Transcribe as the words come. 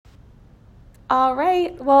All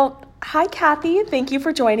right. Well, hi, Kathy. Thank you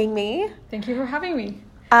for joining me. Thank you for having me.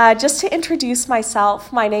 Just to introduce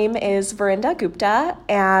myself, my name is Verinda Gupta,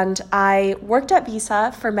 and I worked at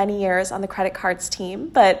Visa for many years on the credit cards team,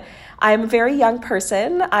 but I'm a very young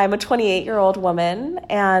person. I'm a 28-year-old woman,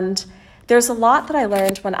 and there's a lot that I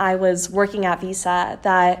learned when I was working at Visa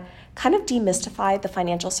that kind of demystified the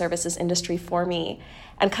financial services industry for me.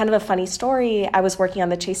 And kind of a funny story, I was working on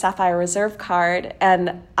the Chase Sapphire Reserve card,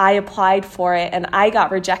 and I applied for it, and I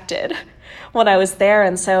got rejected when I was there.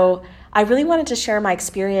 And so I really wanted to share my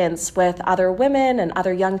experience with other women and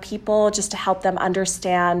other young people just to help them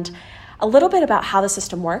understand a little bit about how the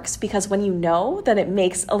system works, because when you know, then it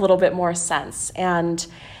makes a little bit more sense. And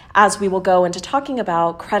as we will go into talking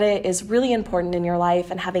about, credit is really important in your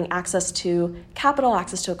life, and having access to capital,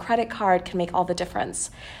 access to a credit card can make all the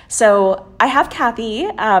difference. So I have Kathy,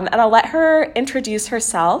 and I'll let her introduce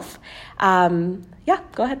herself. Go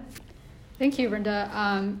ahead. Thank you,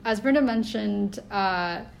 Brenda. As Brenda mentioned,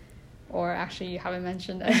 or actually you haven't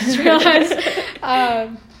mentioned, I just realized.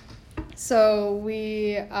 So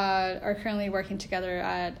we are currently working together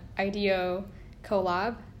at IDEO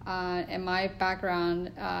CoLab. And my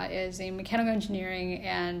background is in mechanical engineering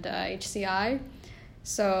and HCI.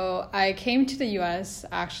 So I came to the U.S.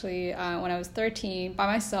 actually when I was 13 by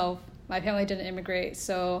myself. My family didn't immigrate.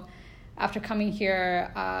 So after coming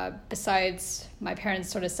here, besides my parents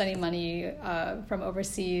sort of sending money from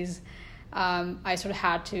overseas, I sort of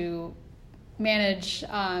had to manage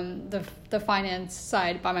the finance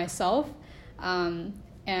side by myself.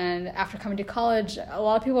 And after coming to college, a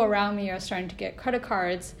lot of people around me are starting to get credit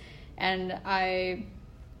cards, and I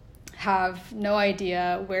have no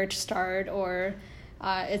idea where to start, or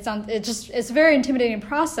it's a very intimidating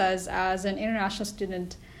process as an international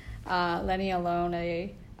student, letting alone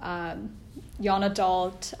a young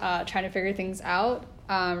adult trying to figure things out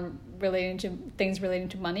relating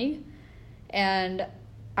to money. And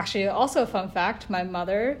actually, also a fun fact, my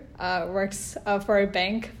mother works for a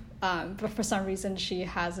bank. But for some reason, she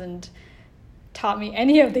hasn't taught me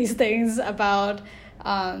any of these things about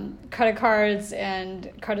credit cards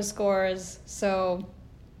and credit scores. So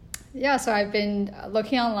I've been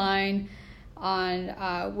looking online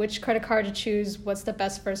on which credit card to choose, what's the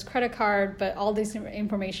best first credit card, but all this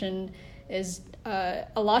information is a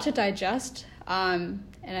lot to digest. And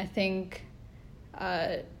I think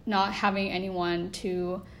not having anyone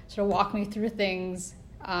to sort of walk me through things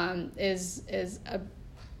is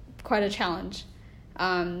quite a challenge.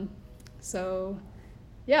 So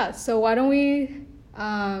why don't we,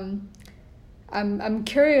 I'm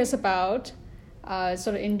curious about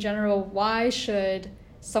sort of in general, why should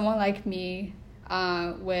someone like me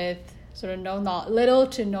with sort of little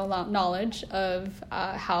to no knowledge of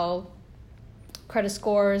how credit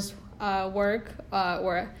scores work,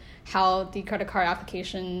 or how the credit card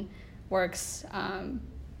application works,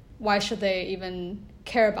 why should they even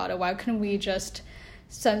care about it? Why couldn't we just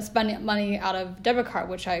spending money out of debit card,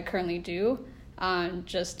 which I currently do,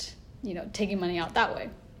 just, taking money out that way?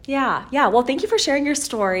 Yeah. Well, thank you for sharing your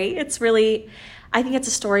story. I think it's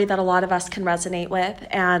a story that a lot of us can resonate with.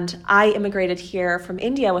 And I immigrated here from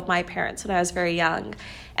India with my parents when I was very young,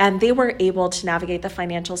 and they were able to navigate the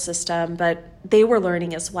financial system, but they were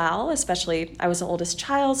learning as well. Especially, I was the oldest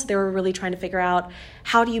child, so they were really trying to figure out,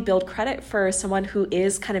 how do you build credit for someone who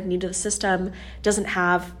is kind of new to the system, doesn't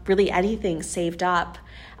have really anything saved up.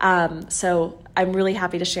 So I'm really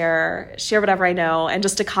happy to share whatever I know. And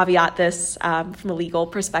just to caveat this from a legal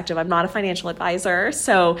perspective, I'm not a financial advisor.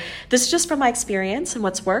 So this is just from my experience and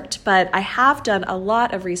what's worked. But I have done a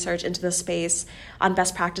lot of research into the space on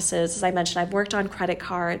best practices. As I mentioned, I've worked on credit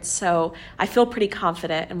cards. So I feel pretty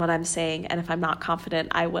confident in what I'm saying. And if I'm not confident,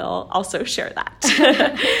 I will also share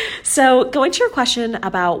that. So going to your question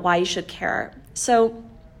about why you should care. So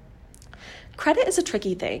credit is a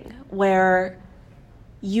tricky thing where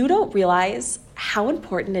you don't realize how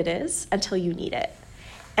important it is until you need it.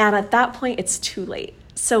 And at that point, it's too late.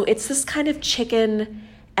 So it's this kind of chicken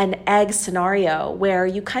and egg scenario where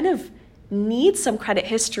you kind of need some credit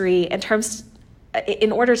history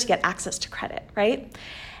in order to get access to credit, right?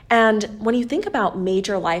 And when you think about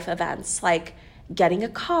major life events like getting a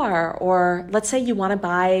car, or let's say you want to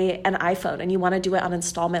buy an iPhone and you want to do it on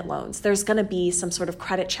installment loans, there's going to be some sort of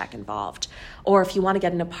credit check involved. Or if you want to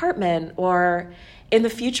get an apartment, or in the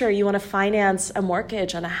future, you want to finance a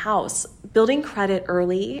mortgage on a house, building credit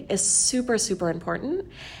early is super, super important.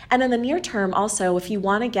 And in the near term, also, if you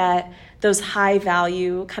want to get those high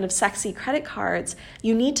value, kind of sexy credit cards,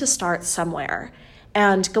 you need to start somewhere.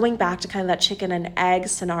 And going back to kind of that chicken and egg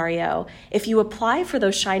scenario, if you apply for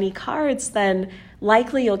those shiny cards, then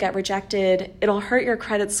likely you'll get rejected, it'll hurt your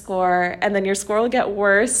credit score, and then your score will get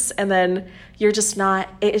worse, and then you're just not,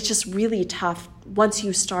 it's just really tough. Once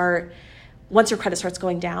your credit starts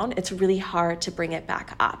going down, it's really hard to bring it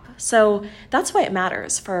back up. So that's why it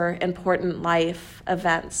matters for important life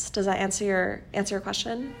events. Does that answer your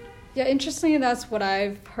question? Yeah, interestingly, that's what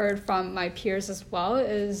I've heard from my peers as well,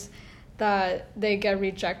 is that they get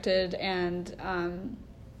rejected and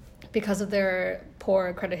because of their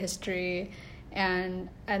poor credit history, and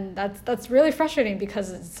that's really frustrating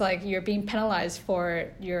because it's like you're being penalized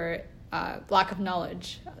for your lack of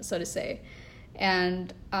knowledge, so to say.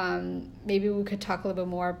 And maybe we could talk a little bit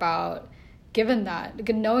more about, given that,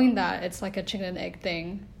 knowing that it's like a chicken and egg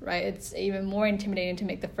thing, right? It's even more intimidating to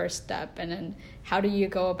make the first step. And then how do you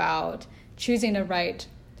go about choosing the right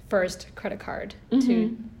first credit card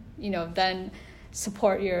to, then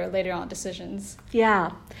support your later on decisions?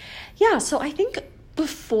 Yeah. So I think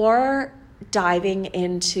before diving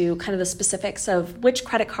into kind of the specifics of which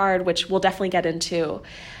credit card, which we'll definitely get into,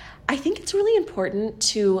 I think it's really important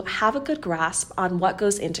to have a good grasp on what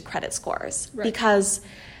goes into credit scores, right? Because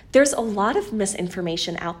there's a lot of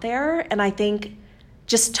misinformation out there, and I think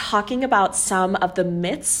just talking about some of the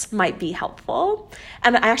myths might be helpful.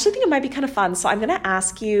 And I actually think it might be kind of fun. So I'm going to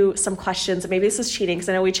ask you some questions, and maybe this is cheating because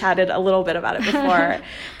I know we chatted a little bit about it before,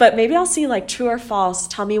 but maybe I'll see like true or false.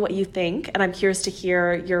 Tell me what you think, and I'm curious to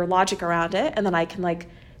hear your logic around it, and then I can like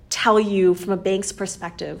tell you from a bank's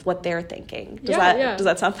perspective what they're thinking. Does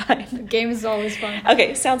that sound fine? The game is always fun.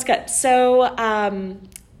 Okay, sounds good. So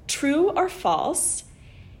true or false,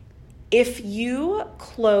 if you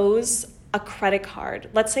close a credit card,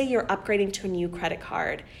 let's say you're upgrading to a new credit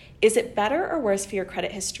card, is it better or worse for your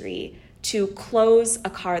credit history to close a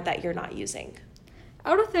card that you're not using?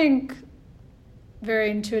 I would think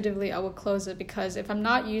very intuitively I would close it, because if I'm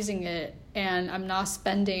not using it and I'm not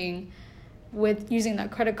spending with using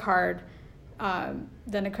that credit card,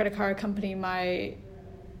 then a credit card company might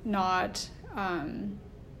not,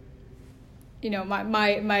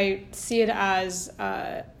 might see it as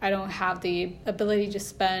I don't have the ability to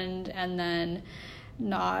spend, and then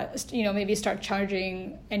not, maybe start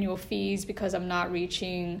charging annual fees because I'm not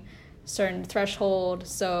reaching certain threshold.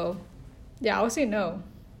 So yeah, I would say no.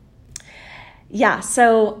 Yeah,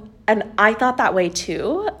 so, and I thought that way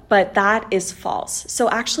too, but that is false. So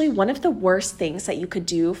actually, one of the worst things that you could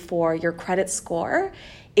do for your credit score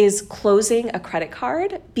is closing a credit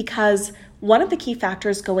card, because one of the key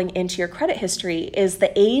factors going into your credit history is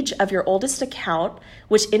the age of your oldest account,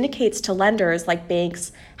 which indicates to lenders like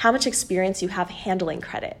banks how much experience you have handling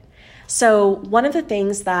credit. So one of the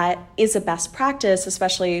things that is a best practice,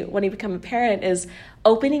 especially when you become a parent, is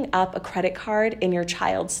opening up a credit card in your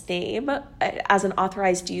child's name as an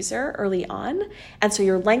authorized user early on. And so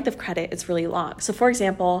your length of credit is really long. So for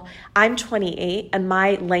example, I'm 28 and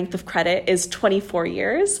my length of credit is 24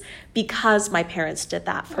 years because my parents did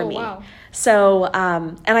that for me. Wow. So,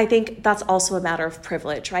 and I think that's also a matter of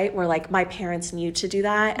privilege, right? Where like my parents knew to do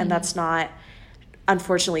that, and that's not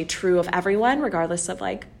unfortunately true of everyone, regardless of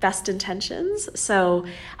like best intentions. So,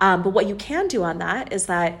 but what you can do on that is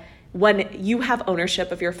that when you have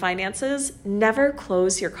ownership of your finances, never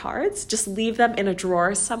close your cards. Just leave them in a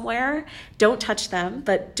drawer somewhere. Don't touch them,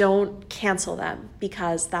 but don't cancel them,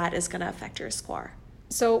 because that is going to affect your score.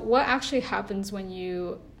 So what actually happens when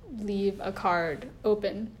you leave a card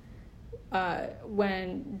open?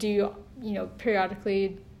 When do you,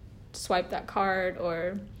 periodically swipe that card,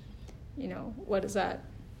 or, what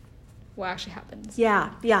actually happens?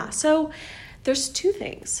 Yeah. So there's two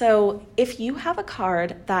things. So if you have a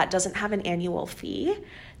card that doesn't have an annual fee,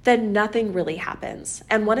 then nothing really happens.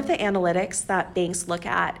 And one of the analytics that banks look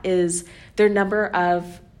at is their number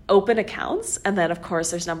of open accounts. And then of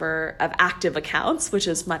course there's number of active accounts, which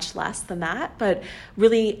is much less than that. But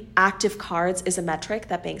really active cards is a metric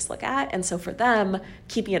that banks look at. And so for them,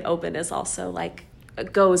 keeping it open is also like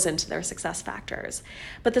goes into their success factors.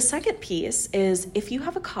 But the second piece is if you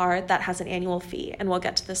have a card that has an annual fee, and we'll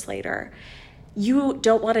get to this later, you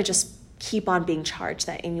don't want to just keep on being charged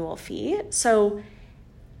that annual fee. So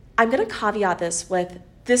I'm going to caveat this with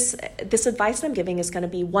this advice that I'm giving is going to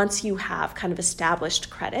be, once you have kind of established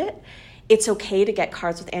credit, it's okay to get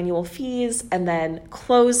cards with annual fees and then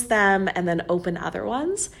close them and then open other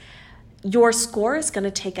ones. Your score is going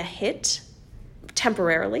to take a hit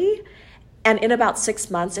temporarily. And in about 6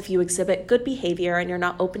 months, if you exhibit good behavior and you're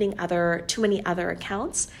not opening too many other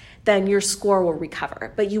accounts, then your score will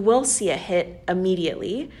recover. But you will see a hit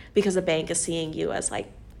immediately because a bank is seeing you as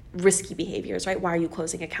like risky behaviors, right? Why are you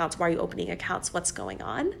closing accounts? Why are you opening accounts? What's going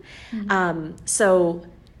on? So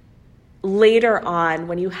later on,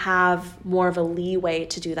 when you have more of a leeway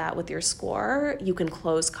to do that with your score, you can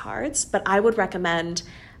close cards. But I would recommend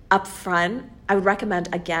upfront, I would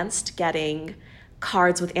recommend against getting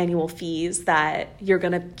cards with annual fees that you're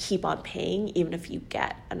going to keep on paying even if you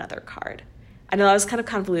get another card. I know that was kind of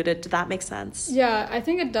convoluted. Did that make sense? Yeah, I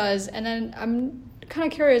think it does. And then I'm kind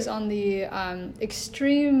of curious on the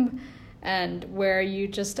extreme end where you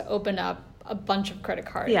just open up a bunch of credit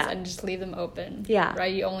cards and just leave them open. Yeah.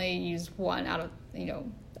 Right? You only use one out of,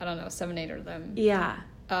 I don't know, 7, 8 of them. Yeah.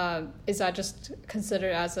 Is that just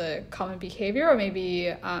considered as a common behavior, or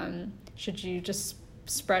maybe should you just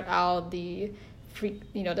spread out the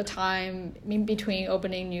the time in between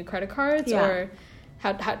opening new credit cards, or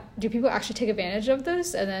how do people actually take advantage of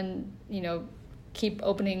this and then keep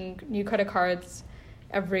opening new credit cards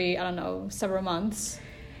every, I don't know, several months?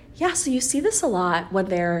 Yeah, so you see this a lot when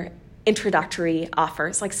they're introductory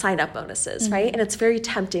offers, like sign-up bonuses, right? And it's very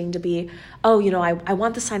tempting to be, I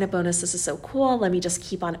want the sign-up bonus. This is so cool. Let me just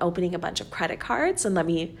keep on opening a bunch of credit cards, and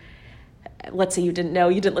let's say you didn't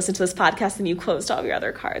listen to this podcast and you closed all your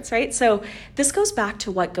other cards, right? So this goes back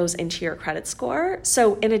to what goes into your credit score.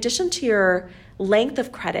 So in addition to your length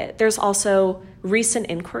of credit, there's also recent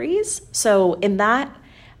inquiries. So in that,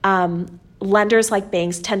 lenders like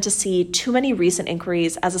banks tend to see too many recent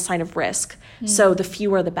inquiries as a sign of risk. So the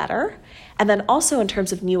fewer the better. And then also in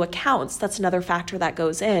terms of new accounts, that's another factor that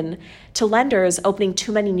goes in. To lenders, opening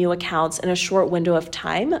too many new accounts in a short window of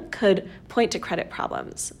time could point to credit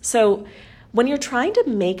problems. So when you're trying to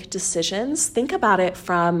make decisions, think about it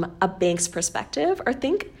from a bank's perspective, or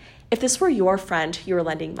think if this were your friend who you're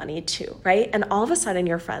lending money to, right? And all of a sudden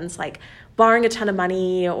your friend's like borrowing a ton of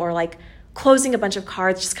money or like closing a bunch of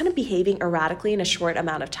cards, just kind of behaving erratically in a short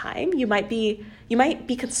amount of time, you might be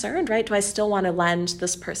concerned, right? Do I still want to lend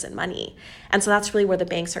this person money? And so that's really where the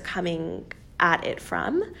banks are coming at it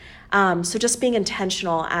from. So just being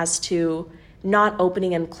intentional as to not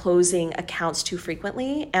opening and closing accounts too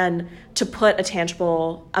frequently, and to put a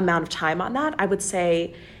tangible amount of time on that, I would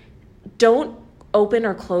say don't open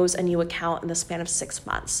or close a new account in the span of 6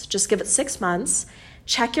 months. Just give it 6 months.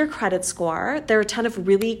 Check your credit score. There are a ton of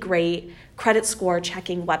really great credit score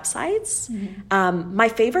checking websites. My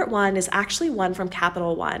favorite one is actually one from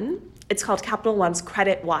Capital One. It's called Capital One's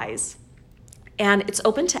CreditWise. And it's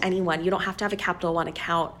open to anyone. You don't have to have a Capital One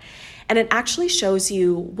account. And it actually shows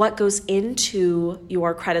you what goes into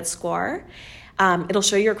your credit score. It'll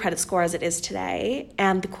show you your credit score as it is today.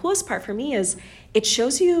 And the coolest part for me is it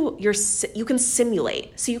shows you you can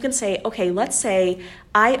simulate. So you can say, okay, let's say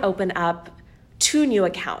I open up 2 new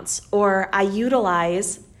accounts, or I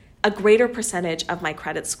utilize a greater percentage of my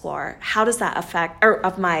credit score. How does that affect, or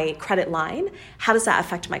of my credit line? How does that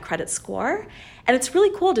affect my credit score? And it's really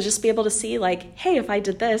cool to just be able to see like, hey, if I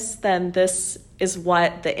did this, then this is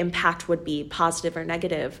what the impact would be, positive or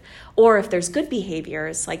negative. Or if there's good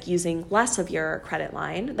behaviors, like using less of your credit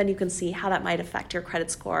line, then you can see how that might affect your credit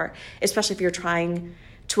score, especially if you're trying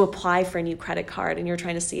to apply for a new credit card and you're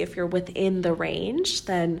trying to see if you're within the range,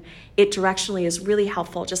 then it directionally is really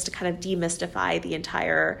helpful just to kind of demystify the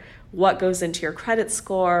entire what goes into your credit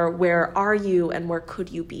score, where are you, and where could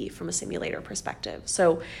you be from a simulator perspective.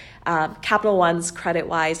 So Capital One's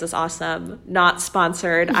CreditWise is awesome. Not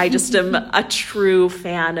sponsored. I just am a true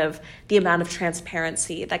fan of the amount of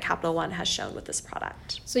transparency that Capital One has shown with this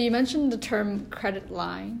product. So you mentioned the term credit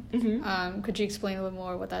line. Could you explain a little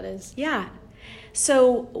more what that is? Yeah.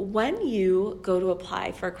 So when you go to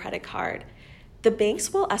apply for a credit card, the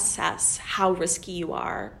banks will assess how risky you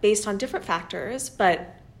are based on different factors,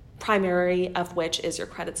 but primary of which is your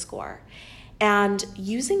credit score. And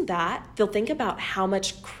using that, they'll think about how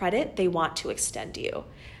much credit they want to extend you.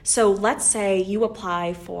 So let's say you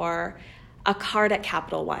apply for a card at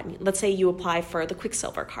Capital One. Let's say you apply for the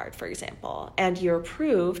Quicksilver card, for example, and you're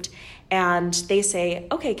approved, and they say,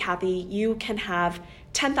 okay, Kathy, you can have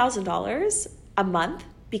 $10,000 a month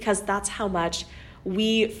because that's how much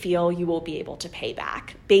we feel you will be able to pay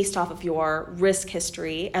back based off of your risk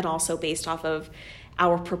history and also based off of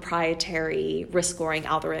our proprietary risk scoring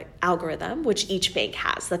algorithm, which each bank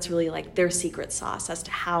has. That's really like their secret sauce as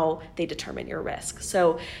to how they determine your risk.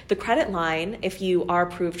 So the credit line, if you are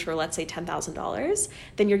approved for, let's say, $10,000,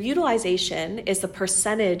 then your utilization is the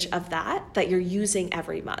percentage of that you're using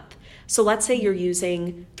every month. So let's say you're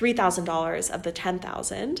using $3,000 of the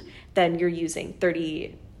 $10,000, then you're using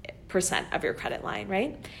 30% of your credit line,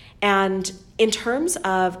 right? And in terms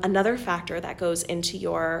of another factor that goes into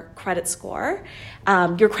your credit score,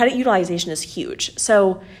 your credit utilization is huge.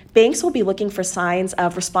 So banks will be looking for signs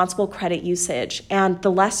of responsible credit usage, and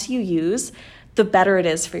the less you use, the better it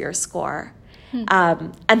is for your score.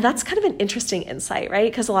 And that's kind of an interesting insight, right?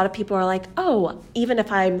 Because a lot of people are like, oh, even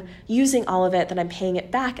if I'm using all of it, then I'm paying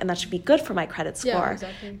it back, and that should be good for my credit score. Yeah,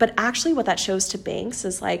 exactly. But actually what that shows to banks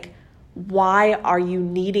is like, why are you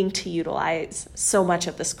needing to utilize so much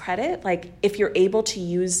of this credit? Like, if you're able to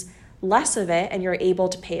use less of it and you're able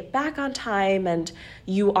to pay it back on time and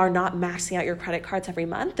you are not maxing out your credit cards every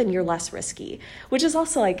month, then you're less risky. Which is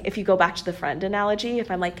also like, if you go back to the friend analogy,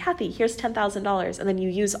 if I'm like, Kathy, here's $10,000 and then you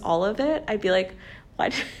use all of it, I'd be like,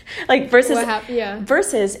 what? Like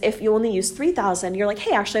versus if you only use 3,000, you're like,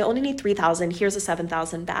 hey, actually I only need 3,000. Here's a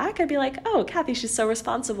 7,000 back. I'd be like, oh, Kathy, she's so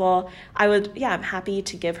responsible. I'm happy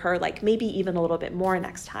to give her like maybe even a little bit more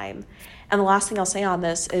next time. And the last thing I'll say on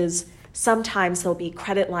this is sometimes there'll be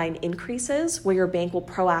credit line increases where your bank will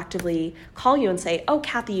proactively call you and say, oh,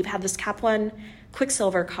 Kathy, you've had this Cap One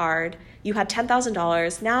Quicksilver card. You had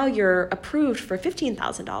 $10,000. Now you're approved for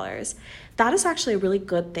 $15,000. That is actually a really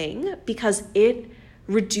good thing because it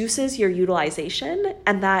reduces your utilization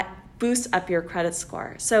and that boosts up your credit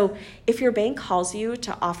score. So if your bank calls you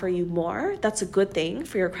to offer you more, that's a good thing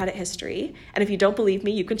for your credit history. And if you don't believe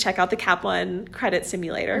me, you can check out the Cap One credit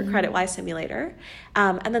simulator, CreditWise simulator.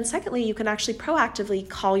 And then secondly, you can actually proactively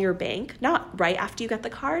call your bank, not right after you get the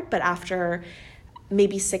card, but after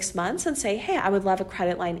maybe 6 months and say, hey, I would love a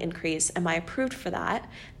credit line increase. Am I approved for that?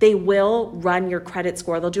 They will run your credit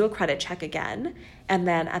score. They'll do a credit check again. And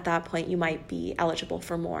then at that point, you might be eligible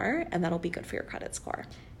for more, and that'll be good for your credit score.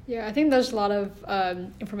 Yeah, I think there's a lot of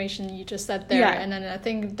information you just said there. Yeah. And then I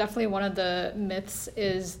think definitely one of the myths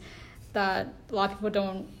is that a lot of people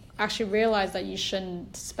don't actually realize that you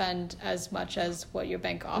shouldn't spend as much as what your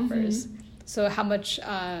bank offers. So how much,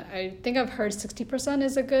 I think I've heard 60%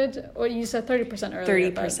 is a good, or you said 30%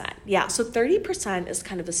 earlier. 30%, yeah. So 30% is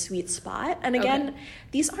kind of a sweet spot. And again,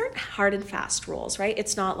 these aren't hard and fast rules, right?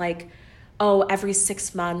 It's not like, oh, every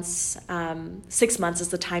 6 months, 6 months is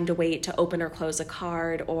the time to wait to open or close a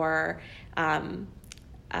card, or there's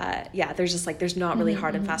not really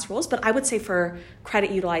hard and fast rules. But I would say for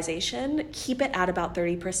credit utilization, keep it at about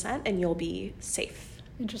 30% and you'll be safe.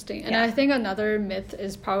 Interesting. And I think another myth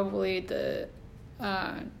is probably the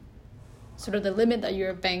sort of the limit that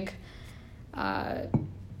your bank...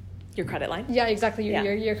 your credit line? Yeah, exactly.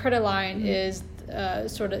 Your credit line is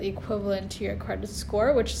sort of equivalent to your credit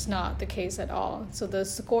score, which is not the case at all. So the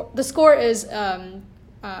score is,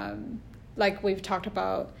 like we've talked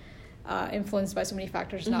about, influenced by so many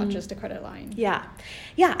factors, not just the credit line. Yeah.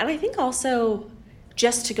 And I think also,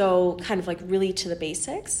 just to go kind of like really to the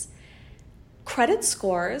basics, credit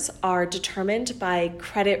scores are determined by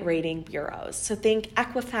credit rating bureaus. So think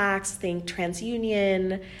Equifax, think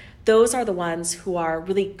TransUnion. Those are the ones who are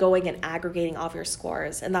really going and aggregating all of your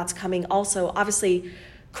scores. And that's coming also, obviously,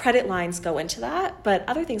 credit lines go into that, but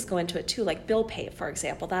other things go into it too, like bill pay, for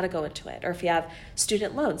example, that'll go into it. Or if you have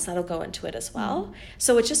student loans, that'll go into it as well.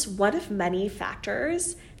 So it's just one of many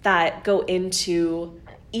factors that go into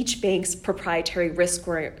each bank's proprietary risk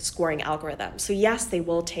scoring algorithm. So yes, they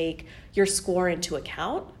will take your score into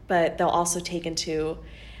account, but they'll also take into,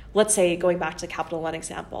 let's say, going back to the Capital One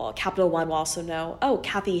example, Capital One will also know, oh,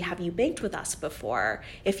 Kathy, have you banked with us before?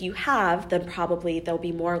 If you have, then probably they'll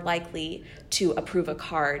be more likely to approve a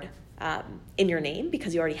card in your name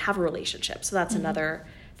because you already have a relationship. So that's another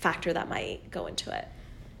factor that might go into it.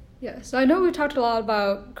 Yeah, so I know we talked a lot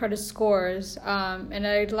about credit scores, and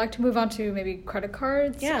I'd like to move on to maybe credit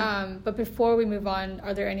cards. Yeah. But before we move on,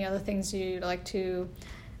 are there any other things you'd like to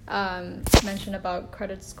mention about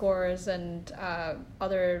credit scores and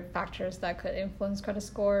other factors that could influence credit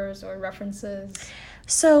scores or references?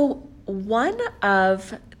 So one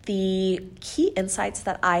of the key insights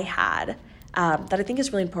that I had that I think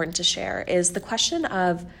is really important to share is the question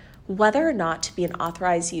of whether or not to be an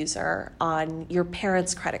authorized user on your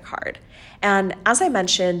parents' credit card. And as I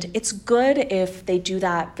mentioned, it's good if they do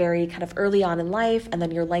that very kind of early on in life, and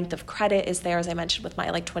then your length of credit is there, as I mentioned, with my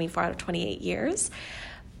 24 out of 28 years.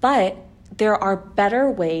 But there are better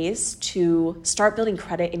ways to start building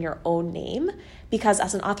credit in your own name, because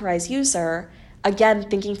as an authorized user, again,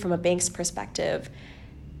 thinking from a bank's perspective,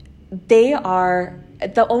 the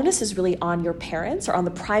onus is really on your parents or on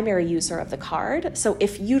the primary user of the card. So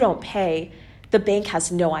if you don't pay, the bank has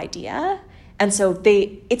no idea. And so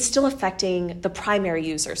it's still affecting the primary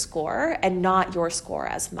user score and not your score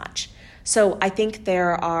as much. So I think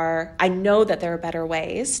I know that there are better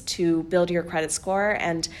ways to build your credit score,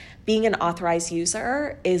 and being an authorized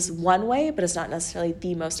user is one way, but it's not necessarily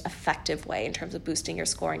the most effective way in terms of boosting your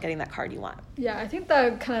score and getting that card you want. Yeah, I think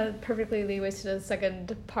that kind of perfectly leads to the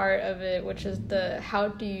second part of it, which is how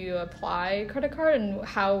do you apply credit card and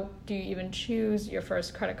how do you even choose your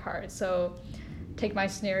first credit card. So take my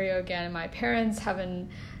scenario again. My parents haven't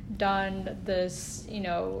done this,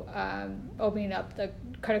 opening up the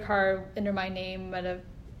credit card under my name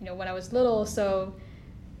when I was little. So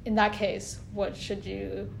in that case, what should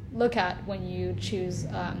you look at when you choose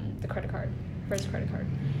the first credit card?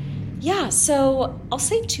 Yeah, so I'll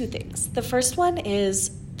say two things. The first one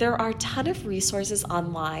is there are a ton of resources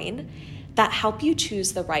online that help you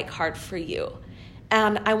choose the right card for you.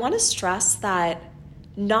 And I want to stress that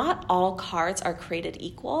not all cards are created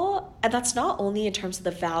equal, and that's not only in terms of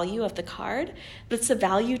the value of the card, but it's the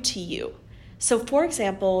value to you. So for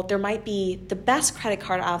example, there might be the best credit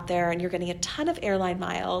card out there and you're getting a ton of airline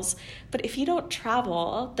miles, but if you don't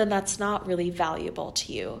travel, then that's not really valuable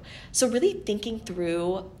to you. So really thinking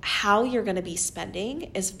through how you're going to be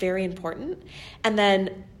spending is very important. And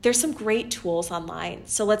then there's some great tools online.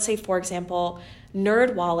 So let's say, for example,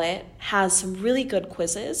 NerdWallet has some really good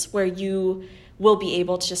quizzes where you will be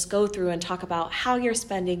able to just go through and talk about how you're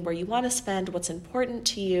spending, where you want to spend, what's important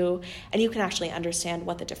to you, and you can actually understand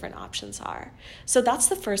what the different options are. So that's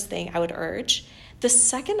the first thing I would urge. The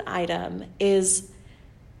second item is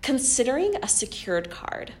considering a secured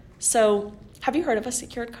card. So have you heard of a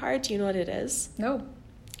secured card? Do you know what it is? No.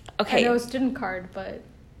 Okay. I know a student card, but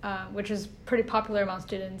which is pretty popular among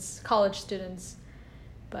students, college students.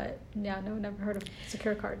 But yeah, no, never heard of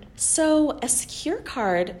secured card. So a secured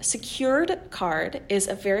card is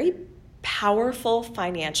a very powerful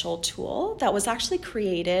financial tool that was actually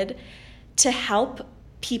created to help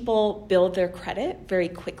people build their credit very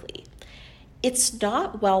quickly. It's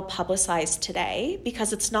not well publicized today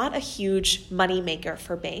because it's not a huge money maker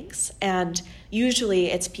for banks. And usually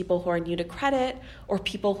it's people who are new to credit or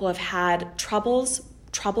people who have had trouble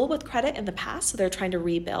with credit in the past, so they're trying to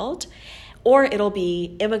rebuild. Or it'll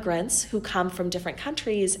be immigrants who come from different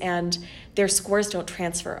countries and their scores don't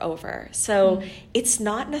transfer over. So it's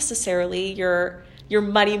not necessarily your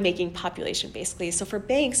money-making population, basically. So for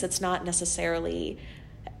banks, it's not necessarily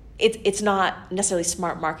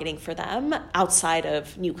smart marketing for them outside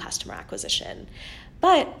of new customer acquisition.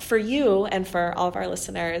 But for you and for all of our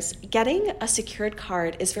listeners, getting a secured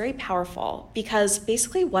card is very powerful because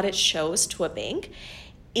basically what it shows to a bank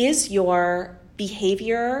is your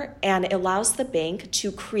behavior, and it allows the bank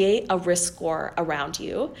to create a risk score around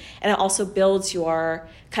you. And it also builds your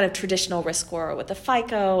kind of traditional risk score with a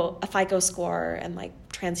FICO score, and like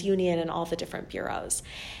TransUnion and all the different bureaus.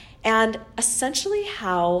 And essentially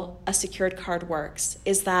how a secured card works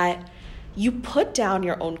is that you put down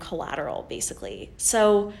your own collateral, basically.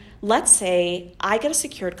 So let's say I get a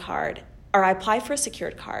secured card, or I apply for a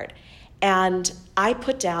secured card, and I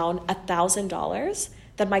put down $1,000,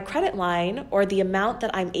 then my credit line, or the amount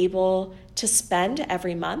that I'm able to spend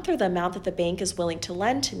every month, or the amount that the bank is willing to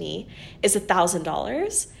lend to me, is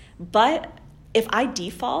 $1,000. But if I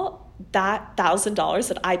default, that $1,000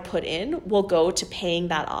 that I put in will go to paying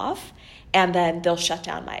that off, and then they'll shut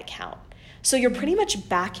down my account. So you're pretty much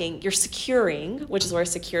you're securing, which is where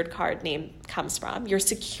secured card name comes from. You're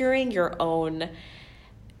securing your own,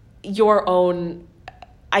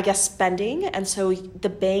 I guess, spending, and so the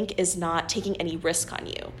bank is not taking any risk on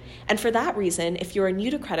you. And for that reason, if you're a new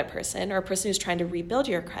to credit person or a person who's trying to rebuild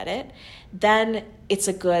your credit, then it's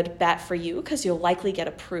a good bet for you because you'll likely get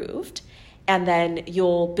approved, and then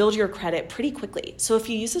you'll build your credit pretty quickly. So if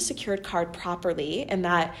you use a secured card properly and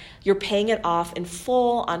that you're paying it off in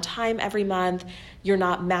full on time every month, you're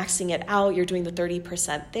not maxing it out, you're doing the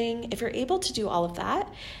 30% thing. If you're able to do all of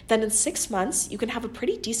that, then in 6 months, you can have a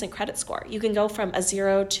pretty decent credit score. You can go from a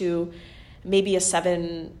 0 to maybe a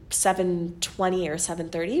 720 or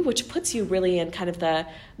 730, which puts you really in kind of the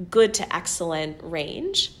good to excellent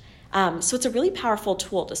range. So it's a really powerful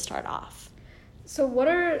tool to start off. So what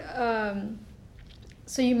are,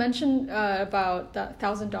 so you mentioned about the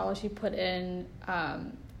 $1,000 you put in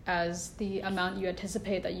as the amount you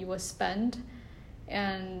anticipate that you will spend.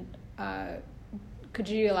 And could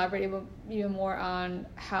you elaborate even more on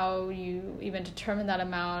how you even determine that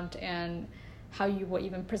amount and how you will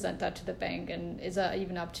even present that to the bank? And is that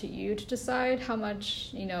even up to you to decide how much,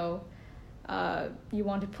 you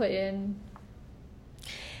want to put in?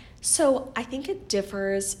 So I think it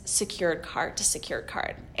differs secured card to secured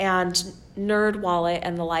card. And NerdWallet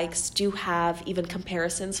and the likes do have even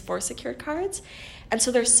comparisons for secured cards. And so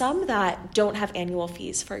there's some that don't have annual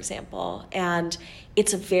fees, for example, and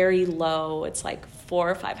it's a very low, it's like $400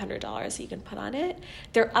 or $500 that you can put on it.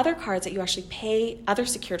 There are other cards that you actually pay, other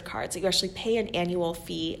secured cards that you actually pay an annual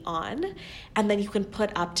fee on, and then you can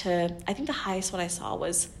put up to, I think the highest one I saw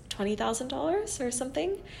was $20,000 or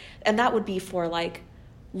something. And that would be for like,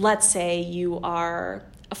 let's say you are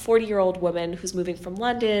a 40-year-old woman who's moving from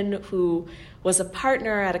London, who was a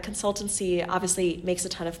partner at a consultancy, obviously makes a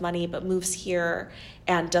ton of money, but moves here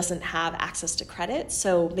and doesn't have access to credit.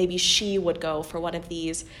 So maybe she would go for one of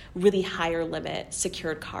these really higher limit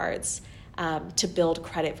secured cards to build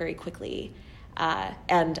credit very quickly.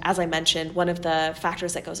 And as I mentioned, one of the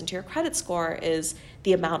factors that goes into your credit score is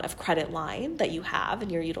the amount of credit line that you have in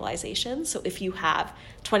your utilization. So if you have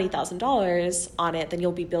 $20,000 on it, then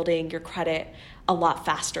you'll be building your credit a lot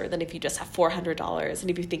faster than if you just have $400. And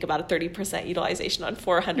if you think about a 30% utilization on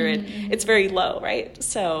 $400, it's very low, right?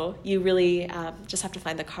 So you really just have to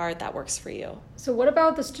find the card that works for you. So what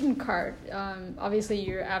about the student card? Obviously,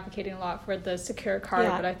 you're advocating a lot for the secure card,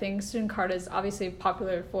 but I think student card is obviously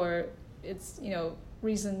popular for its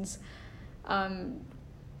reasons.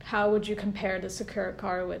 How would you compare the secure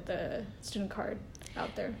card with the student card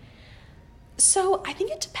out there? So I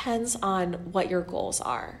think it depends on what your goals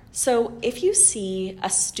are. So if you see a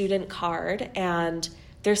student card and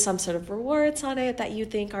there's some sort of rewards on it that you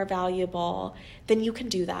think are valuable, then you can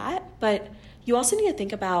do that. But you also need to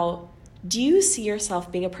think about, do you see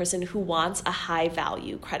yourself being a person who wants a high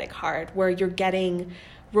value credit card where you're getting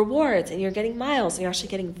rewards and you're getting miles and you're actually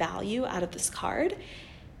getting value out of this card?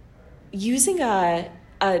 Using a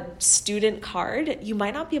student card, you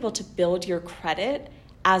might not be able to build your credit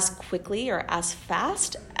as quickly or as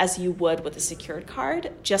fast as you would with a secured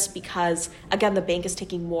card, just because, again, the bank is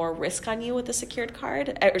taking more risk on you with a secured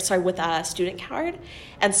card, with a student card.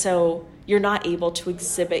 And so you're not able to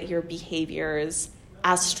exhibit your behaviors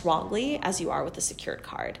as strongly as you are with a secured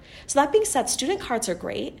card. So that being said, student cards are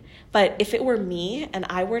great, but if it were me and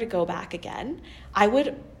I were to go back again,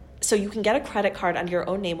 so you can get a credit card under your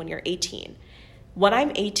own name when you're 18. When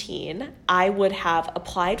I'm 18, I would have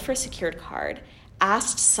applied for a secured card,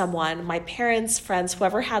 asked someone, my parents, friends,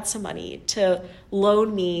 whoever had some money, to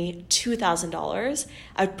loan me $2,000.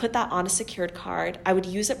 I would put that on a secured card. I would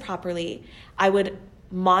use it properly. I would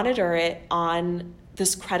monitor it on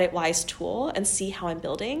this CreditWise tool and see how I'm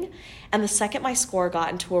building. And the second my score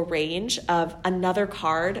got into a range of another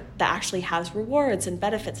card that actually has rewards and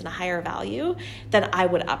benefits and a higher value, then I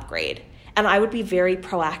would upgrade. And I would be very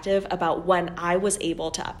proactive about when I was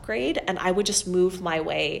able to upgrade, and I would just move my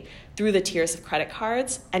way through the tiers of credit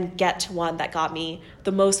cards and get to one that got me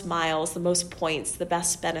the most miles, the most points, the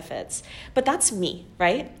best benefits. But that's me,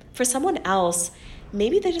 right? For someone else,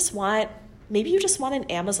 maybe you just want an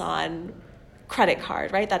Amazon credit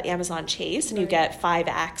card, right? That Amazon Chase, and you get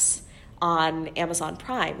 5x on Amazon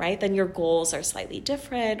Prime, right? Then your goals are slightly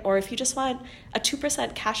different. Or if you just want a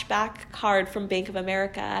 2% cashback card from Bank of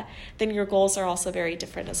America, then your goals are also very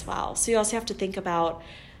different as well. So you also have to think about,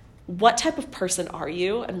 what type of person are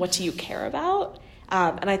you and what do you care about?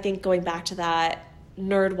 And I think going back to that,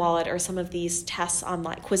 NerdWallet or some of these tests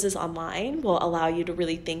online, quizzes online, will allow you to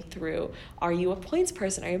really think through, are you a points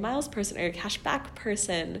person? Are you a miles person? Are you a cashback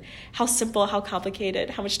person? How simple, how complicated,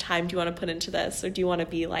 how much time do you want to put into this? Or do you want to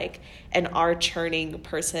be like an R churning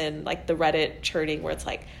person, like the Reddit churning, where it's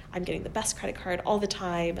like, I'm getting the best credit card all the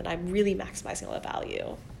time and I'm really maximizing all the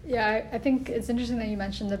value? Yeah, I think it's interesting that you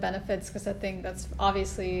mentioned the benefits, because I think that's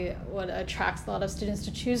obviously what attracts a lot of students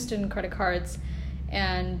to choose student credit cards.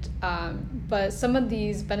 And but some of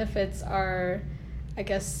these benefits are, I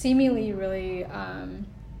guess, seemingly really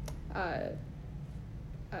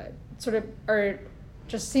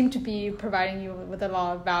just seem to be providing you with a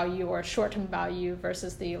lot of value or short-term value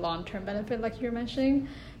versus the long-term benefit, like you were mentioning.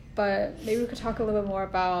 But maybe we could talk a little bit more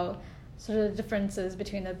about sort of the differences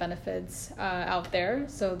between the benefits out there.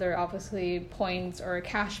 So there are obviously points or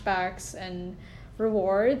cashbacks and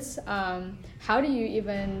rewards. How do you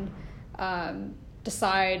even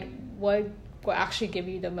decide what will actually give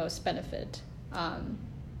you the most benefit?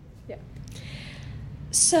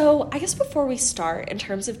 So I guess before we start, in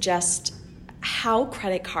terms of just how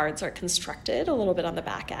credit cards are constructed a little bit on the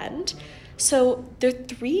back end, so there are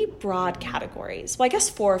 3 broad categories. Well, I guess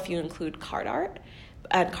 4 if you include card art.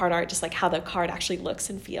 And card art, just like how the card actually looks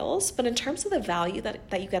and feels. But in terms of the value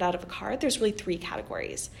that you get out of a card, there's really 3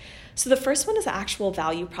 categories. So the first one is the actual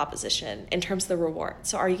value proposition in terms of the reward.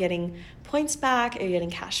 So are you getting points back? Are you getting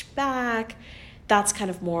cash back? That's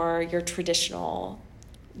kind of more your traditional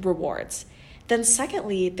rewards. Then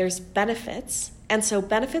secondly, there's benefits. And so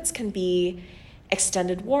benefits can be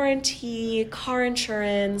extended warranty, car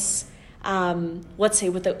insurance, Let's say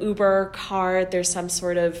with the Uber card, there's some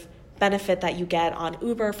sort of benefit that you get on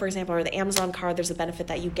Uber, for example, or the Amazon card, there's a benefit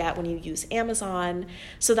that you get when you use Amazon.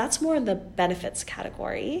 So that's more in the benefits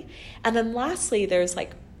category. And then lastly, there's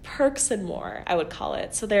like perks and more, I would call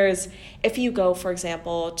it. So there's, if you go, for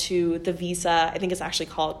example, to the Visa, I think it's actually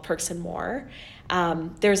called Perks and More.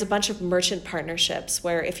 There's a bunch of merchant partnerships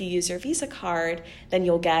where if you use your Visa card, then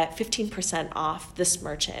you'll get 15% off this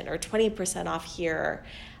merchant or 20% off here.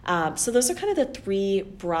 So those are kind of the three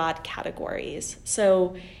broad categories.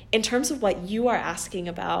 So in terms of what you are asking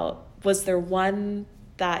about, was there one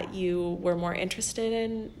that you were more interested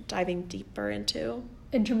in diving deeper into?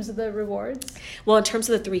 In terms of the rewards? Well, in terms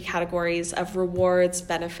of the three categories of rewards,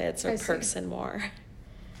 benefits, or perks and more.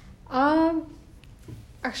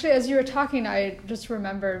 Actually, as you were talking, I just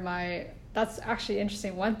remembered that's actually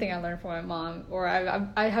interesting. One thing I learned from my mom, or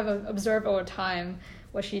I have observed over time,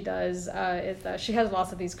 what she does is that she has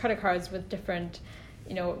lots of these credit cards with different,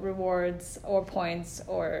 rewards or points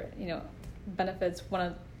or, benefits,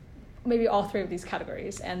 maybe all three of these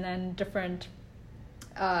categories, and then different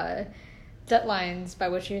deadlines by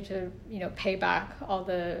which you have to, pay back all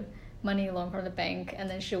the money loan from the bank, and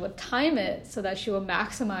then she would time it so that she would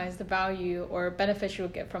maximize the value or benefit she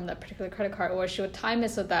would get from that particular credit card, or she would time it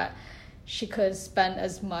so that she could spend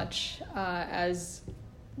as much as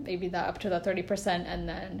maybe that up to the 30%, and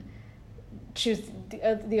then choose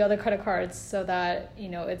the other credit cards so that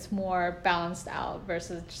it's more balanced out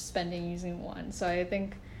versus just spending using one. So I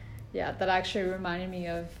think that actually reminded me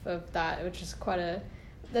of that, which is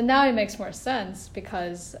then now it makes more sense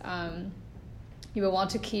because you would want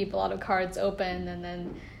to keep a lot of cards open and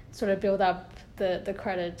then sort of build up the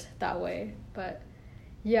credit that way. But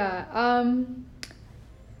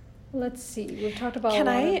let's see, we've talked about Can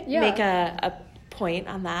I make a point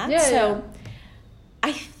on that?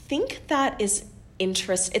 I think that is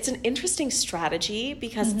it's an interesting strategy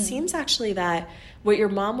because it seems actually that what your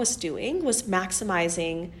mom was doing was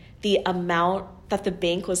maximizing the amount that the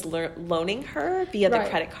bank was loaning her via the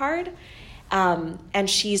credit card. And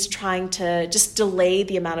she's trying to just delay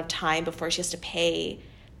the amount of time before she has to pay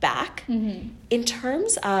back. In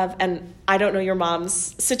terms of, and I don't know your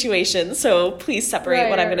mom's situation, so please separate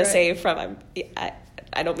what I'm going to say from,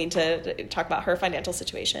 I don't mean to talk about her financial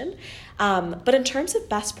situation. But in terms of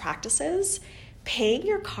best practices, paying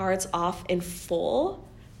your cards off in full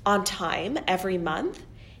on time every month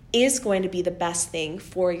is going to be the best thing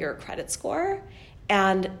for your credit score.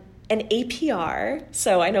 And an APR,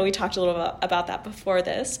 so I know we talked a little bit about that before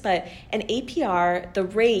this, but an APR, the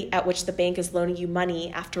rate at which the bank is loaning you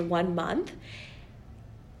money after 1 month,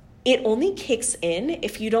 it only kicks in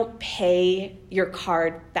if you don't pay your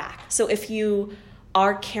card back. So if you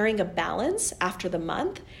are carrying a balance after the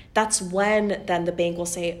month, that's when then the bank will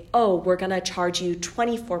say, oh, we're going to charge you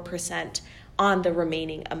 24% on the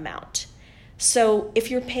remaining amount. So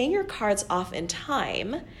if you're paying your cards off in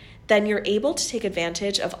time, then you're able to take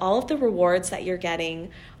advantage of all of the rewards that you're getting,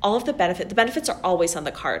 all of the benefits. The benefits are always on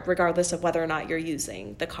the card, regardless of whether or not you're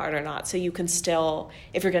using the card or not. So you can still,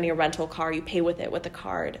 if you're getting a rental car, you pay with it with the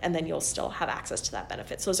card, and then you'll still have access to that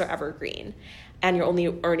benefit. So those are evergreen. And you're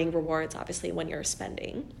only earning rewards, obviously, when you're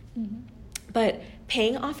spending. But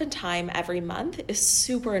paying off in time every month is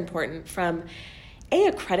super important from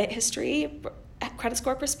a credit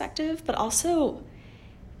score perspective, but also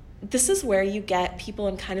this is where you get people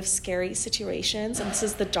in kind of scary situations, and this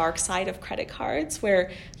is the dark side of credit cards,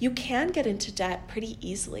 where you can get into debt pretty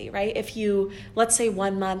easily, right? If you, let's say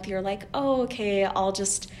 1 month, you're like, oh, okay, I'll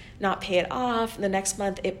just not pay it off, and the next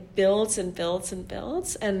month it builds and builds and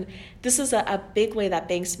builds, and this is a big way that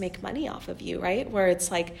banks make money off of you, right? Where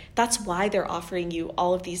it's like, that's why they're offering you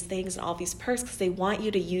all of these things and all these perks, because they want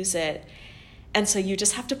you to use it. And so you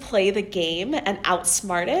just have to play the game and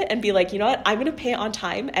outsmart it and be like, you know what, I'm going to pay on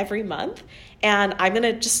time every month, and I'm going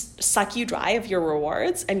to just suck you dry of your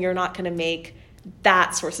rewards, and you're not going to make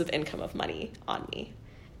that source of income of money on me.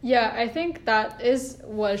 Yeah, I think that is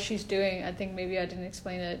what she's doing. I think maybe I didn't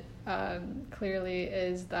explain it clearly,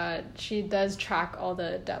 is that she does track all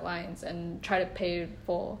the deadlines and try to pay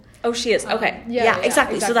full. Oh, she is? Okay. Yeah,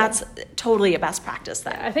 exactly. So that's totally a best practice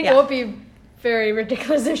then. I think it would be very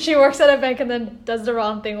ridiculous if she works at a bank and then does the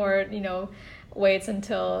wrong thing, or waits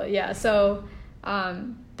until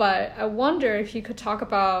but I wonder if you could talk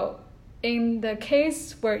about, in the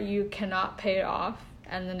case where you cannot pay it off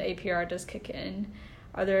and then the APR does kick in,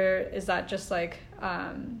 is that just like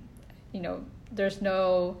there's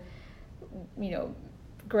no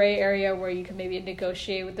gray area where you can maybe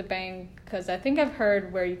negotiate with the bank? Because I think I've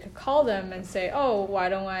heard where you could call them and say, oh, why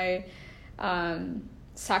don't I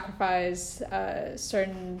sacrifice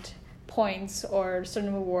certain points or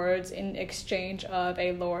certain rewards in exchange of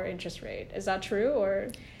a lower interest rate. Is that true,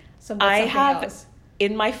 or something else?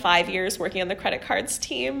 In my 5 years working on the credit cards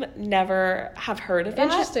team, never have heard of that.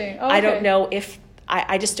 Interesting. Oh, okay. I don't know if,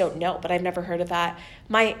 I just don't know, but I've never heard of that.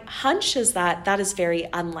 My hunch is that that is very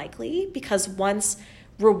unlikely, because once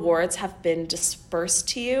rewards have been dispersed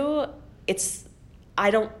to you,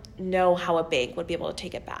 I don't know how a bank would be able to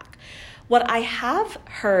take it back. What I have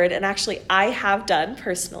heard, and actually I have done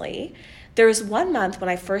personally, there was 1 month when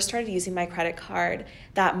I first started using my credit card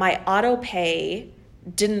that my auto pay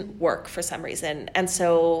didn't work for some reason. And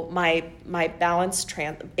so my balance,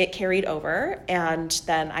 it carried over, and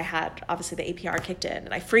then I had, obviously the APR kicked in,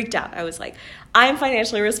 and I freaked out. I was like, I'm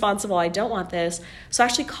financially responsible. I don't want this. So I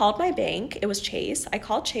actually called my bank. It was Chase. I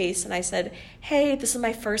called Chase and I said, hey, this is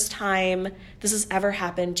my first time this has ever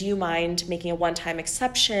happened. Do you mind making a one-time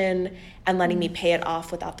exception and letting me pay it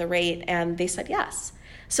off without the rate? And they said yes.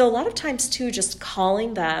 So a lot of times too, just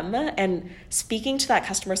calling them and speaking to that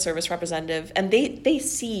customer service representative, and they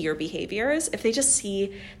see your behaviors. If they just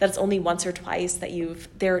see that it's only once or twice that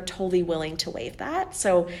they're totally willing to waive that.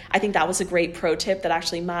 So I think that was a great pro tip that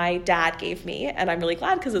actually my dad gave me, and I'm really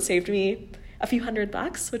glad because it saved me a few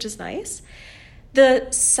 $100, which is nice. The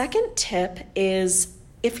second tip is,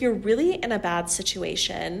 if you're really in a bad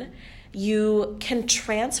situation, you can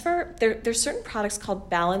transfer, there's certain products called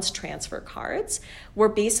balance transfer cards, where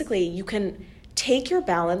basically you can take your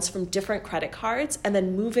balance from different credit cards and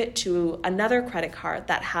then move it to another credit card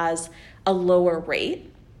that has a lower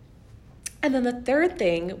rate. And then the third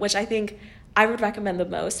thing, which I think I would recommend the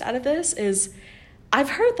most out of this, is I've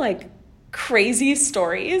heard like crazy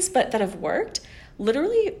stories, but that have worked.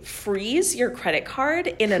 Literally freeze your credit card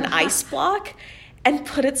in an ice block and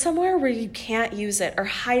put it somewhere where you can't use it, or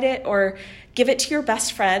hide it, or give it to your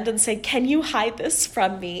best friend and say, can you hide this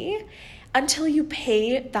from me, until you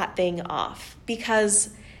pay that thing off.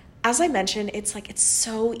 Because as I mentioned, it's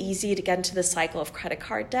so easy to get into the cycle of credit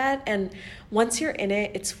card debt. And once you're in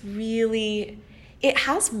it, it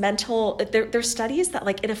has there's studies that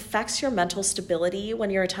it affects your mental stability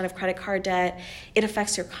when you're a ton of credit card debt. It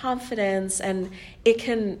affects your confidence, and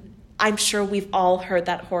I'm sure we've all heard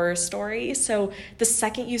that horror story. So the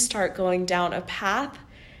second you start going down a path,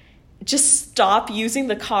 just stop using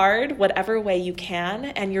the card whatever way you can.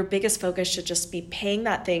 And your biggest focus should just be paying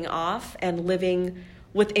that thing off and living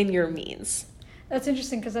within your means. That's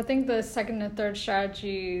interesting, because I think the second and third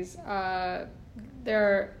strategies, I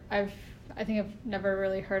think I've never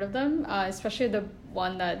really heard of them, especially the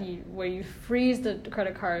one where you freeze the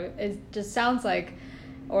credit card. It just sounds like,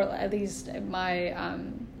 or at least my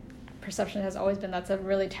perception has always been, that's a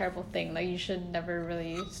really terrible thing. You should never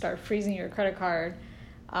really start freezing your credit card.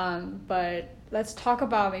 But let's talk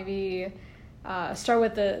about maybe start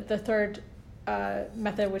with the third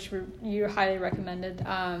method, which you highly recommended.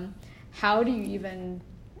 How do you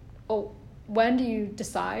when do you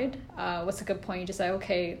decide? What's a good point? You decide,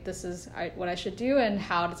 okay, this is what I should do, and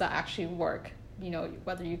how does that actually work?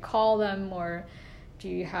 Whether you call them, or do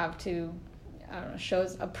you have to,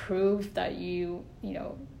 shows a proof that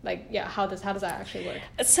how does that actually work?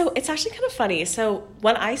 So it's actually kind of funny. So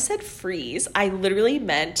when I said freeze, I literally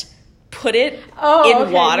meant put it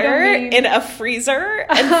in water in a freezer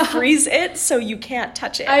and freeze it so you can't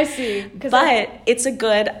touch it. I see. But it's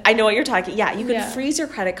I know what you're talking. Yeah, you can freeze your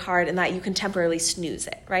credit card, and that you can temporarily snooze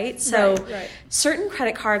it, right? So certain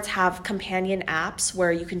credit cards have companion apps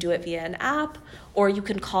where you can do it via an app, or you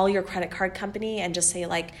can call your credit card company and just say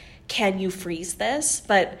can you freeze this?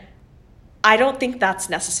 But I don't think that's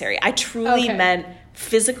necessary. I truly meant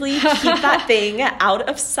physically keep that thing out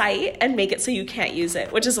of sight and make it so you can't use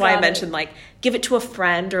it, which is why I mentioned give it to a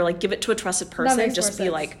friend, or give it to a trusted person. Just be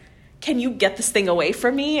can you get this thing away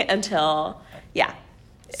from me until,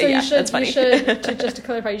 So you should, that's funny. Just to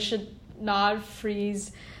clarify, you should not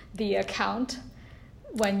freeze the account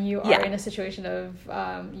when you are in a situation of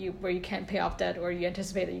where you can't pay off debt, or you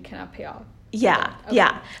anticipate that you cannot pay off. Yeah. Okay.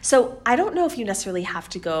 Yeah. So I don't know if you necessarily have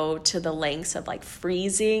to go to the lengths of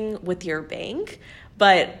freezing with your bank,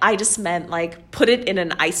 but I just meant put it in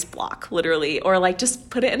an ice block, literally, or just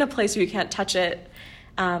put it in a place where you can't touch it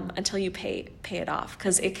until you pay it off,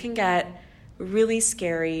 because it can get really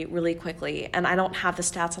scary really quickly. And I don't have the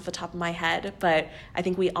stats off the top of my head, but I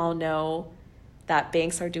think we all know that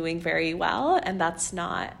banks are doing very well, and that's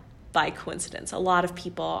not by coincidence. A lot of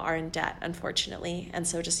people are in debt, unfortunately, and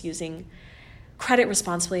so just using credit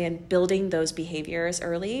responsibly and building those behaviors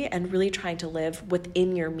early and really trying to live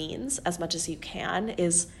within your means as much as you can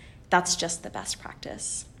that's just the best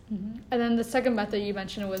practice. Mm-hmm. And then the second method you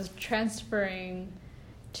mentioned was transferring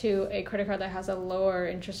to a credit card that has a lower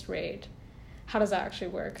interest rate. how does that actually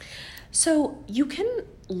work? So you can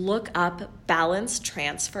look up balance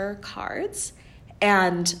transfer cards,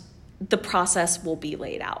 and the process will be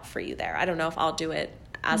laid out for you there. I don't know if I'll do it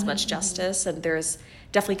as much justice, and there's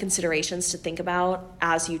definitely considerations to think about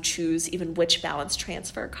as you choose even which balance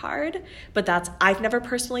transfer card. But I've never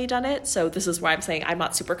personally done it, so this is why I'm saying I'm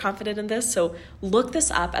not super confident in this. So look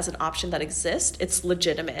this up as an option that exists. It's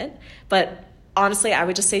legitimate, but honestly, I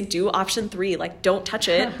would just say do option 3. Like, don't touch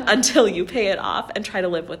it until you pay it off, and try to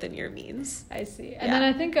live within your means. I see. And then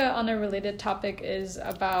I think on a related topic is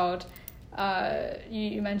about,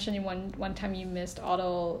 you mentioned one time you missed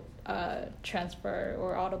auto transfer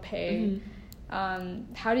or auto pay.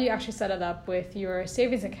 How do you actually set it up with your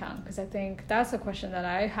savings account? Because I think that's a question that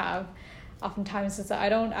I have oftentimes, is that I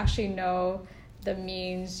don't actually know the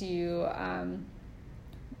means you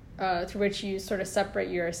through which you sort of separate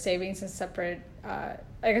your savings and separate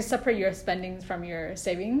your spendings from your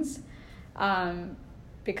savings.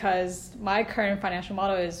 Because my current financial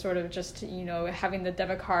model is sort of just, having the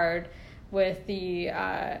debit card with the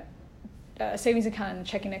savings account and the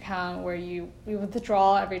checking account, where you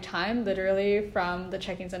withdraw every time, literally, from the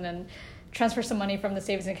checkings, and then transfer some money from the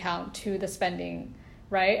savings account to the spending,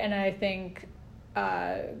 right? And I think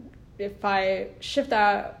if I shift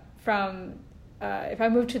that from if I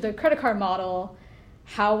move to the credit card model,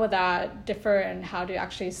 how would that differ, and how do you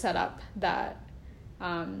actually set up that,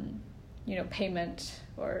 payment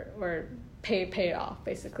or pay it off,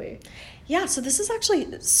 basically? Yeah, so this is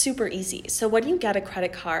actually super easy. So when you get a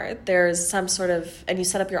credit card, there's some sort of, and you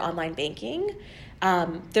set up your online banking,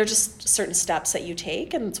 there are just certain steps that you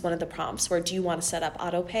take, and it's one of the prompts where, do you want to set up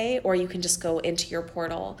auto pay, or you can just go into your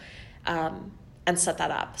portal and set that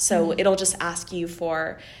up. So it'll just ask you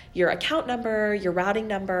for your account number, your routing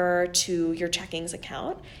number to your checkings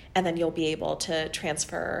account, and then you'll be able to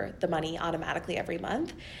transfer the money automatically every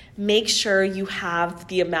month. Make sure you have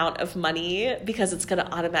the amount of money, because it's going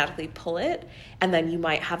to automatically pull it, and then you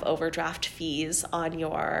might have overdraft fees on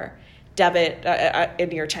your debit in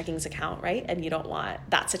your checkings account, right? And you don't want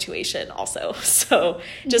that situation also. So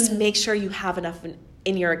just make sure you have enough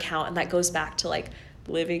in your account, and that goes back to like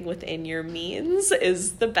living within your means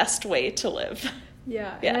is the best way to live.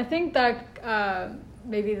 Yeah. And I think that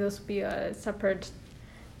maybe this will be a separate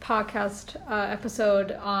podcast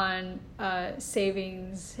episode on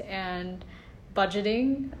savings and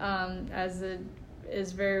budgeting, as it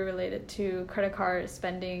is very related to credit card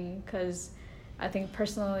spending, because I think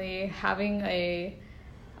personally having I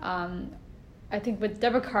think with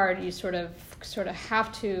debit card you sort of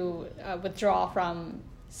have to withdraw from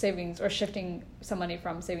savings, or shifting some money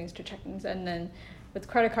from savings to checkings, and then with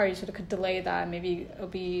credit card you sort of could delay that. Maybe it'll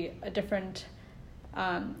be a different,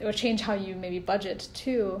 it will change how you maybe budget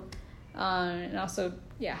too, and also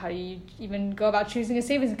how do you even go about choosing a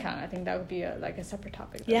savings account? I think that would be a separate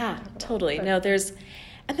topic. Yeah, totally. But no, there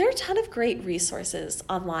are a ton of great resources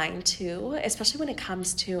online too, especially when it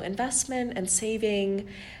comes to investment and saving.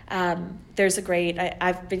 There's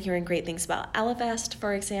I've been hearing great things about Ellevest,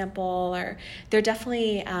 for example, or there are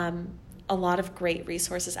definitely a lot of great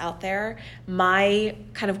resources out there. My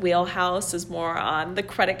kind of wheelhouse is more on the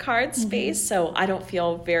credit card space, so I don't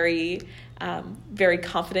feel very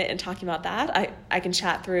confident in talking about that. I can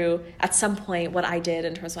chat through at some point what I did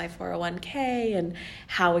in terms of my 401k and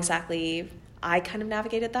how exactly I kind of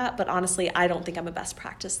navigated that, but honestly, I don't think I'm a best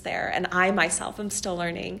practice there, and I myself am still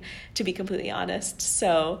learning, to be completely honest.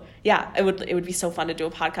 So yeah, it would be so fun to do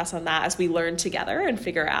a podcast on that as we learn together and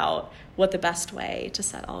figure out what the best way to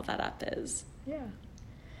set all of that up is. Yeah.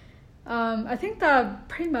 I think that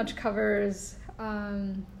pretty much covers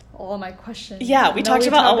all my questions. Yeah, we talked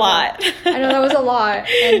about a lot. I know that was a lot.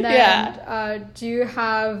 And then do you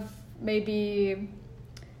have maybe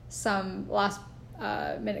some last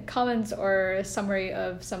minute comments or a summary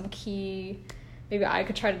of some key, maybe I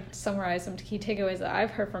could try to summarize some key takeaways that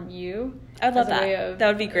I've heard from you? I'd love that. That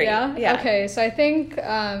would be great. Yeah? Okay, so I think,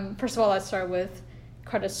 first of all, let's start with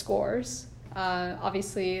credit scores.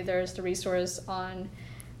 Obviously, there's the resource on,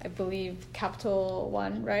 I believe, Capital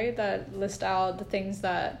One, right? That list out the things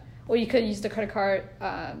that, or you could use the credit card,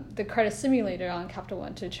 the credit simulator on Capital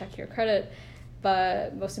One to check your credit.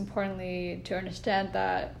 But most importantly, to understand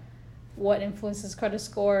that what influences credit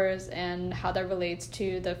scores and how that relates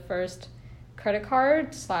to the first credit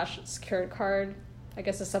card / secured card, I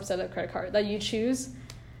guess a subset of credit card that you choose.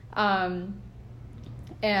 And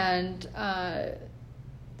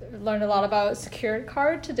learned a lot about secured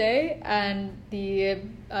card today and the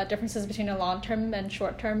differences between a long-term and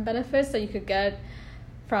short-term benefits that you could get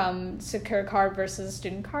from secured card versus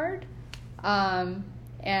student card,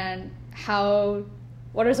 and how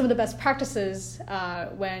what are some of the best practices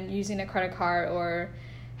when using a credit card, or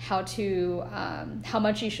how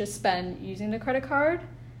much you should spend using the credit card,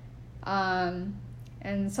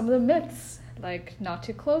 and some of the myths, like not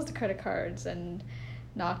to close the credit cards and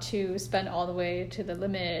not to spend all the way to the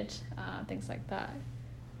limit, things like that.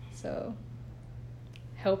 So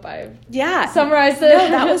hope I've summarized it. No,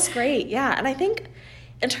 that was great. Yeah. And I think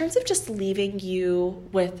in terms of just leaving you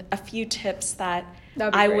with a few tips that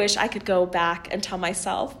I wish I could go back and tell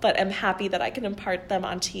myself, but I'm happy that I can impart them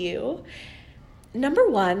onto you. Number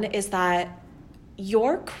one is that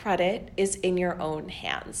your credit is in your own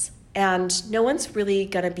hands, and no one's really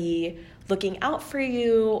going to be looking out for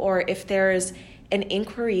you, or if there's an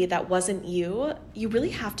inquiry that wasn't you really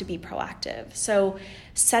have to be proactive. So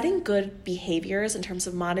setting good behaviors in terms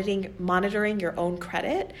of monitoring your own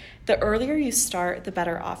credit, the earlier you start, the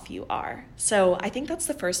better off you are. So I think that's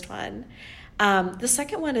the first one. The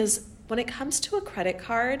second one is, when it comes to a credit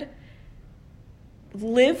card,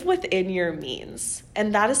 live within your means.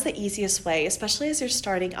 And that is the easiest way, especially as you're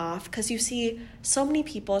starting off, because you see so many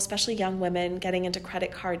people, especially young women, getting into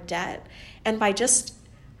credit card debt. And by just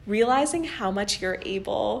realizing how much you're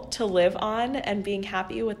able to live on and being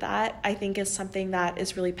happy with that, I think is something that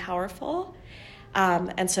is really powerful.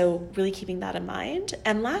 And so really keeping that in mind.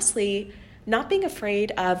 And lastly, not being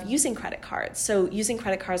afraid of using credit cards. So using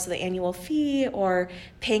credit cards with the annual fee, or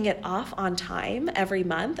paying it off on time every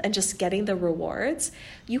month and just getting the rewards,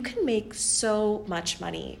 you can make so much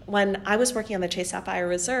money. When I was working on the Chase Sapphire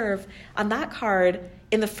Reserve, on that card,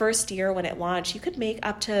 in the first year when it launched, you could make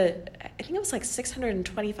up to, I think it was like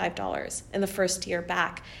 $625 in the first year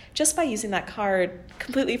back, just by using that card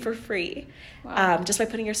completely for free. Wow. Just by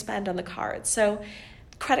putting your spend on the card. So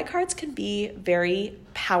credit cards can be very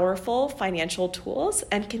powerful financial tools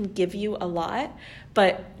and can give you a lot,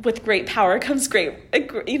 but with great power comes great,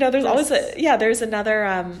 there's always there's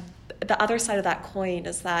another, the other side of that coin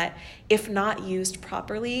is that if not used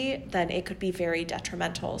properly, then it could be very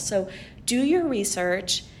detrimental. So do your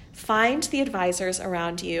research, find the advisors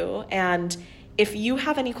around you, and if you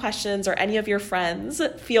have any questions or any of your friends,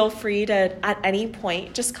 feel free to, at any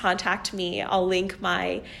point, just contact me. I'll link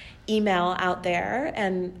my email out there,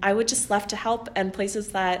 and I would just love to help. And places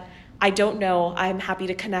that I don't know, I'm happy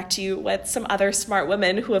to connect you with some other smart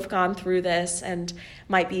women who have gone through this and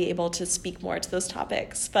might be able to speak more to those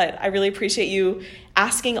topics. But I really appreciate you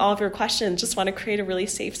asking all of your questions. Just want to create a really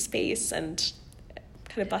safe space and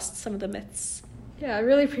kind of bust some of the myths. Yeah, I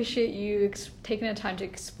really appreciate you taking the time to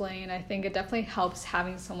explain. I think it definitely helps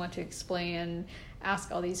having someone to explain and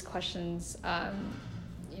ask all these questions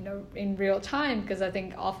in real time, because I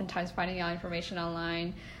think oftentimes finding out information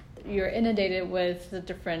online, you're inundated with the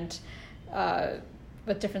different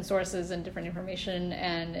sources and different information,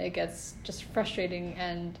 and it gets just frustrating.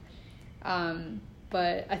 And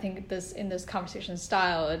but I think in this conversation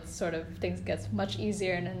style, it's sort of, things gets much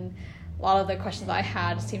easier, and then a lot of the questions I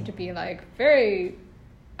had seem to be like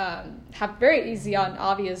have very easy and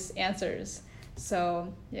obvious answers.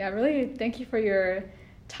 So yeah, really thank you for your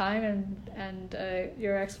time and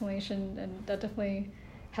your explanation, and that definitely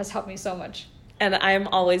has helped me so much. And I'm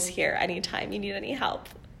always here anytime you need any help.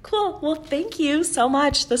 Cool. Well, thank you so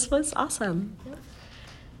much. This was awesome. Yep.